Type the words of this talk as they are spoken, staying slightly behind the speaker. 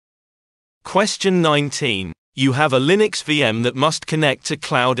Question 19. You have a Linux VM that must connect to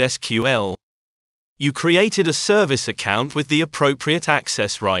Cloud SQL. You created a service account with the appropriate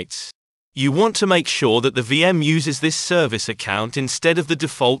access rights. You want to make sure that the VM uses this service account instead of the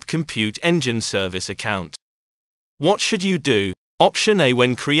default Compute Engine service account. What should you do? Option A.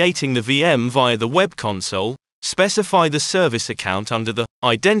 When creating the VM via the web console, specify the service account under the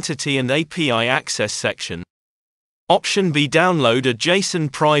Identity and API Access section. Option B. Download a JSON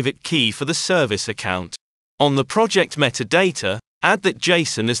private key for the service account. On the project metadata, add that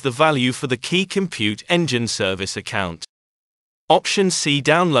JSON as the value for the key Compute Engine service account. Option C.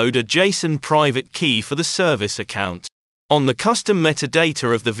 Download a JSON private key for the service account. On the custom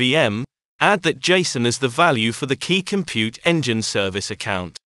metadata of the VM, add that JSON as the value for the key Compute Engine service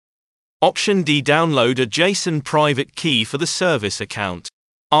account. Option D. Download a JSON private key for the service account.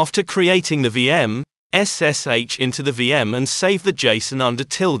 After creating the VM, SSH into the VM and save the JSON under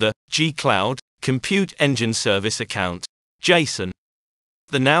 ~G-Cloud, Compute Engine Service Account, JSON.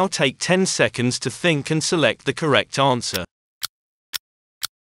 Now take 10 seconds to think and select the correct answer.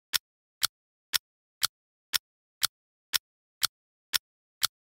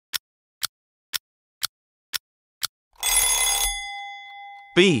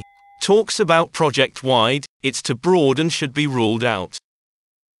 B. Talks about project-wide, it's too broad and should be ruled out.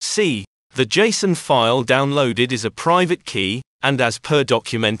 C. The JSON file downloaded is a private key, and as per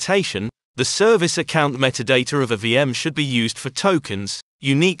documentation, the service account metadata of a VM should be used for tokens,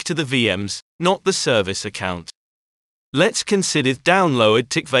 unique to the VMs, not the service account. Let's consider download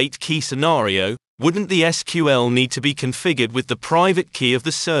private key scenario. Wouldn't the SQL need to be configured with the private key of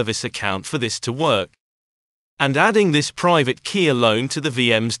the service account for this to work? And adding this private key alone to the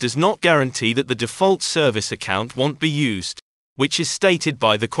VMs does not guarantee that the default service account won't be used, which is stated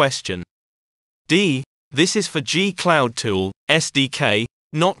by the question. D. This is for G-Cloud tool, SDK,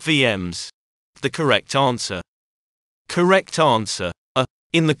 not VMs. The correct answer. Correct answer. A.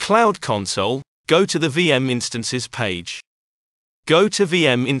 In the Cloud console, go to the VM instances page. Go to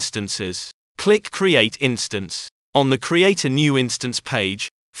VM instances. Click Create Instance. On the Create a New Instance page,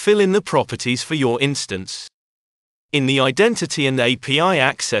 fill in the properties for your instance. In the Identity and API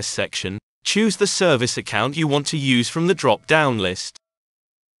Access section, choose the service account you want to use from the drop-down list.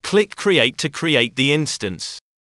 Click Create to create the instance.